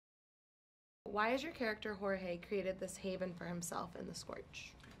Why has your character Jorge created this haven for himself in the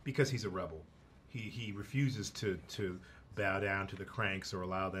Scorch? Because he's a rebel. He refuses to bow down to the cranks or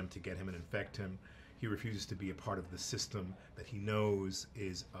allow them to get him and infect him. He refuses to be a part of the system that he knows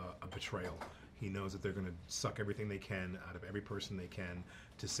is a betrayal. He knows that they're going to suck everything they can out of every person they can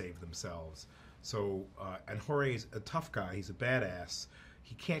to save themselves. So, and Jorge's a tough guy. He's a badass.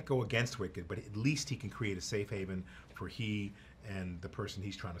 He can't go against Wicked, but at least he can create a safe haven for he and the person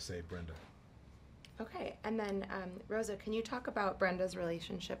he's trying to save, Brenda. Okay, and then Rosa, can you talk about Brenda's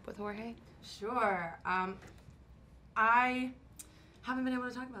relationship with Jorge? Sure. I haven't been able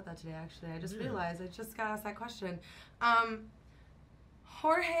to talk about that today, actually. I just realized I just got asked that question.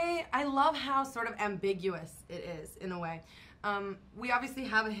 Jorge, I love how sort of ambiguous it is in a way. We obviously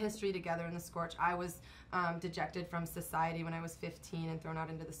have a history together in the Scorch. I was dejected from society when I was 15 and thrown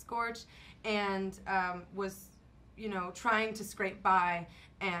out into the Scorch, and was, you know, trying to scrape by,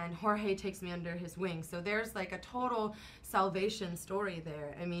 and Jorge takes me under his wing. So there's like a total salvation story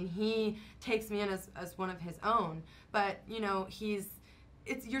there. I mean, he takes me in as one of his own, but you know,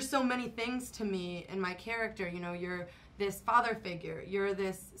 you're so many things to me in my character. You know, you're this father figure, you're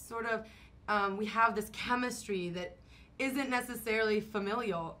this sort of, we have this chemistry that isn't necessarily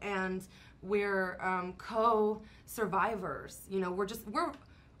familial, and we're co-survivors. You know,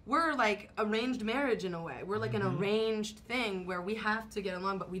 we're like arranged marriage in a way. We're like an arranged thing where we have to get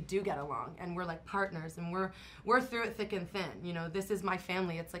along, but we do get along, and we're like partners, and we're through it thick and thin. You know, this is my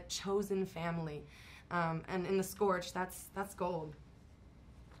family. It's like chosen family, and in the Scorch, that's gold.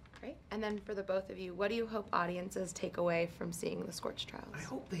 Great. And then for the both of you, what do you hope audiences take away from seeing the Scorch Trials? I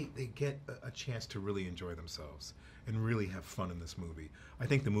hope they get a chance to really enjoy themselves and really have fun in this movie. I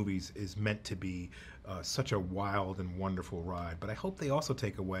think the movie is meant to be such a wild and wonderful ride, but I hope they also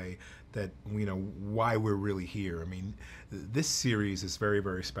take away that, you know, why we're really here. I mean, this series is very,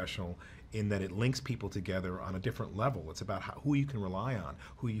 very special in that it links people together on a different level. It's about who you can rely on,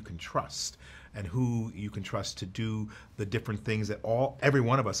 who you can trust, and who you can trust to do the different things that every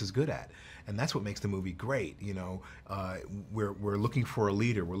one of us is good at. And that's what makes the movie great. You know, we're looking for a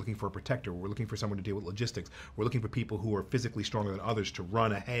leader, we're looking for a protector, we're looking for someone to deal with logistics, we're looking for people who are physically stronger than others to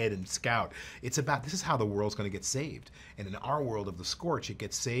run ahead and scout. It's about, this is how the world's going to get saved. And in our world of the Scorch, it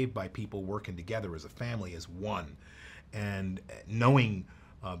gets saved by people working together as a family, as one, and knowing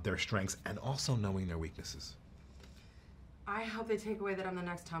their strengths and also knowing their weaknesses. I hope they take away that I'm the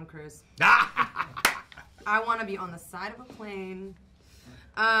next Tom Cruise. I want to be on the side of a plane.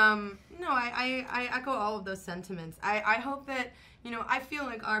 No, I echo all of those sentiments. I hope that, you know, I feel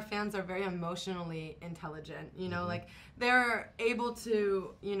like our fans are very emotionally intelligent, you know, like they're able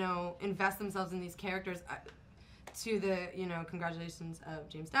to, you know, invest themselves in these characters to the, you know, congratulations of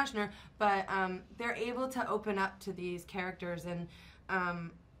James Dashner, but they're able to open up to these characters, and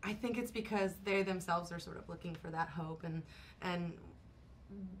I think it's because they themselves are sort of looking for that hope, and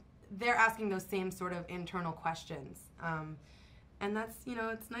they're asking those same sort of internal questions. And that's, you know,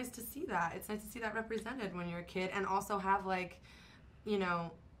 it's nice to see that. It's nice to see that represented when you're a kid, and also have, like, you know,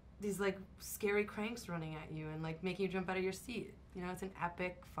 these, like, scary cranks running at you and, like, making you jump out of your seat. You know, it's an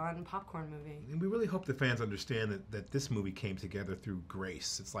epic, fun popcorn movie. And we really hope the fans understand that this movie came together through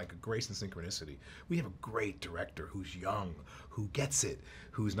grace. It's like a grace and synchronicity. We have a great director who's young, who gets it,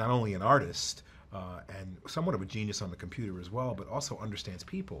 who's not only an artist and somewhat of a genius on the computer as well, but also understands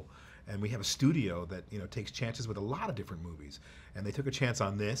people. And we have a studio that, you know, takes chances with a lot of different movies. And they took a chance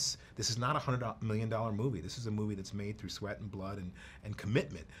on this. This is not a $100 million movie. This is a movie that's made through sweat and blood and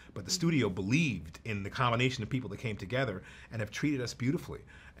commitment. But the studio believed in the combination of people that came together and have treated us beautifully.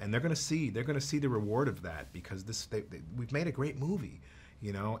 And they're going to see the reward of that, because we've made a great movie,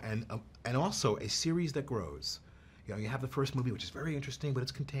 you know, and also a series that grows. You know, you have the first movie, which is very interesting, but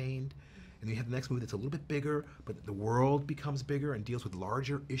it's contained. And you have the next movie that's a little bit bigger, but the world becomes bigger and deals with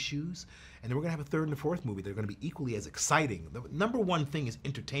larger issues. And then we're going to have a third and a fourth movie that are going to be equally as exciting. The number one thing is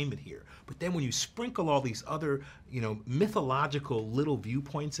entertainment here. But then when you sprinkle all these other, you know, mythological little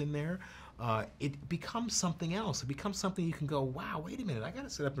viewpoints in there, it becomes something else. It becomes something you can go, wow, wait a minute, I got to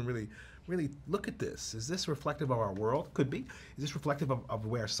sit up and really look at this. Is this reflective of our world? Could be. Is this reflective of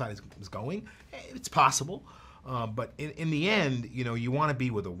where our society is going? It's possible. But in the end, you know, you want to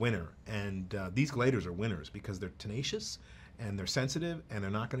be with a winner, and these Gladers are winners because they're tenacious, and they're sensitive, and they're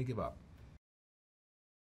not going to give up.